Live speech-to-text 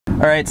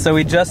All right, so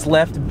we just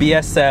left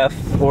BSF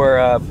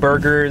for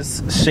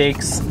burgers,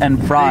 shakes,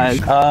 and fries.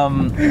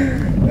 And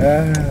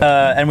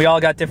we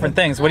all got different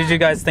things. What did you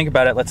guys think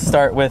about it? Let's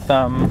start with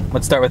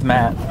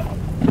Matt.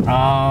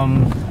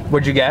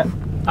 What'd you get?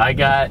 I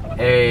got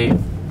a.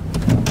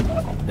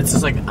 It's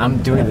just like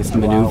I'm doing this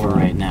maneuver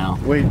right now.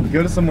 Wait,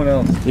 go to someone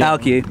else. Yeah.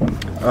 Alki.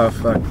 Oh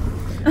fuck.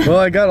 Well,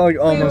 I got like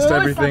almost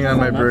everything on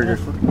my burger.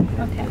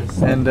 Okay.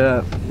 And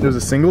it was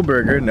a single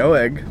burger, no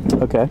egg.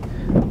 Okay.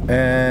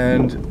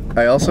 And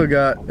I also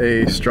got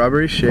a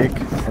strawberry shake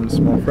and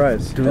small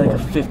fries. Doing like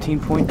a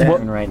 15-point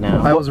down right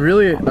now. I was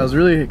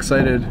really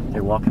excited.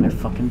 They're walking their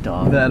fucking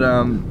dog. That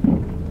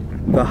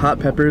the hot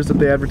peppers that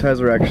they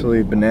advertised were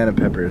actually banana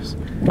peppers.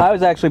 I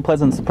was actually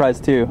pleasantly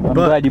surprised too. I'm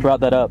glad you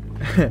brought that up.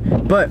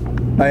 But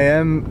I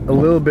am a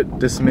little bit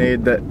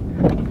dismayed that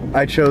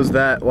I chose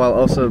that while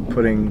also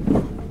putting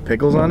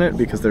pickles on it,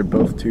 because they're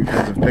both two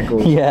kinds of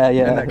pickles. Yeah.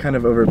 And that kind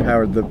of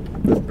overpowered the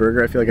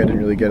burger. I feel like I didn't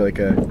really get like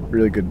a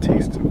really good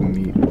taste of the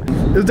meat.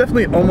 It was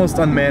definitely almost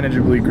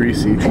unmanageably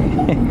greasy,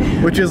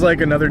 which is like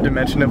another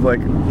dimension of like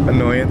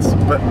annoyance.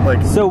 But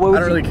like, so I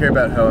don't really care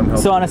about how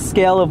unhealthy. So on a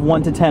scale of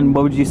 1 to 10,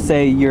 what would you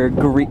say your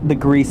the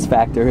grease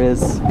factor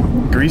is?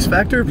 Grease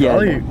factor?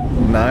 Probably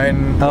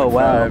 9. Oh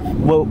wow.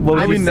 What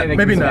would you say?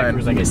 Maybe 9.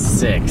 Was like a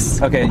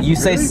 6. Okay, you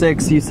say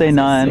 6. You say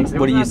 9.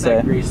 What do you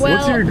say? Well,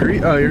 what's your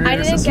grease? Oh, your I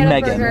didn't get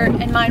a burger,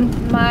 and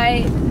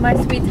my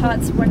sweet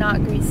tots were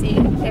not greasy.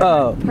 They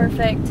were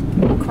perfect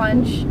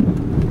crunch,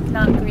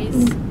 not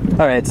grease.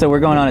 All right, so we're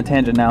going on a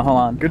tangent now. Hold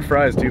on. Good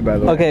fries too, by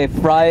the way. Okay,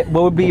 fry.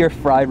 What would be your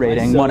fry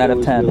rating? 1 out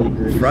of 10.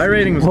 Really fry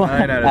rating was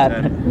 9 out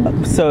of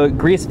 10. So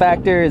grease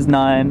factor is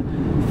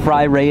 9.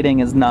 Fry rating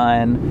is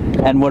 9.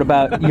 And what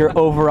about your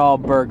overall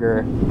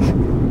burger?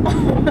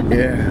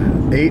 Yeah,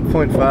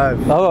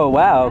 8.5. Oh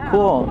wow,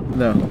 cool.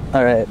 No.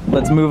 All right,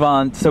 let's move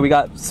on. So we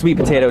got sweet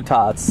potato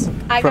tots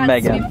from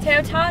Megan. I got sweet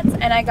potato tots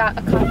and I got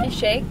a coffee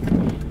shake.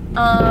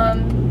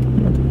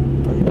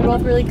 They're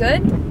both really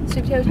good.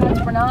 Sweet potato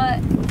tots were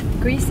not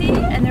greasy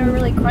and they were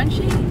really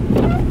crunchy,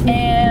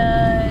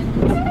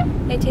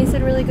 and they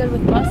tasted really good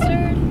with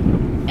mustard,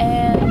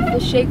 and the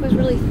shake was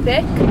really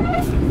thick.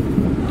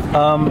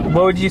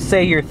 What would you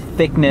say your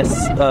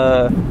thickness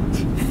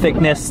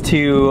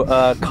to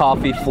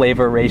coffee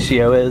flavor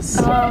ratio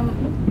is?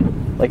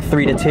 Like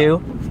 3 to 2?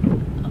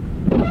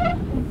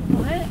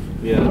 What?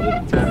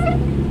 Yeah.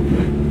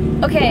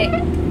 Okay,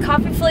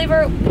 coffee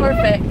flavor,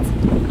 perfect.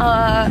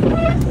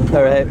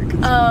 All right.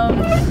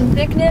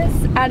 Thickness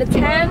out of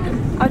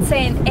 10, I'd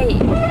say an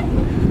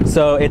 8.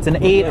 So it's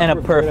an 8 and a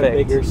perfect.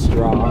 A bigger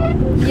straw.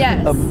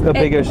 Yes. A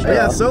bigger straw.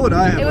 Yeah, so would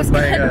I have. It was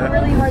with kind of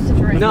really hard to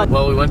drink. No.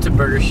 Well, we went to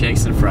burger,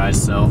 shakes, and fries,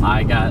 so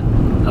I got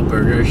a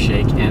burger,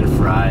 shake, and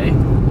fry.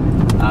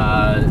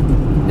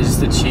 This is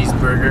the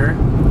cheeseburger,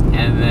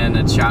 and then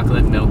a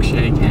chocolate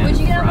milkshake and What'd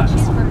you get on the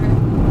cheeseburger?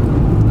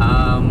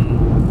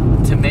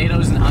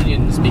 Tomatoes and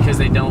onions, because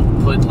they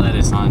don't put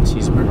lettuce on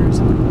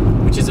cheeseburgers,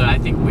 which is, I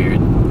think, weird.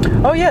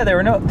 Oh yeah,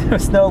 there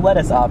was no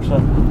lettuce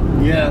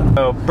option. Yeah.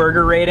 Oh,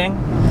 burger rating?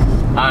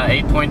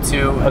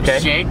 8.2. Okay.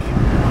 Shake,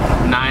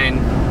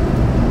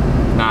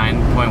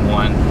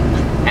 9.1,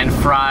 and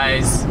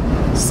fries,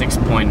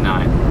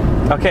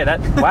 6.9. Okay,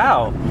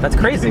 wow, that's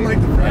crazy.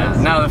 Like the fries.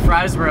 Yeah. No, the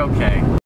fries were okay.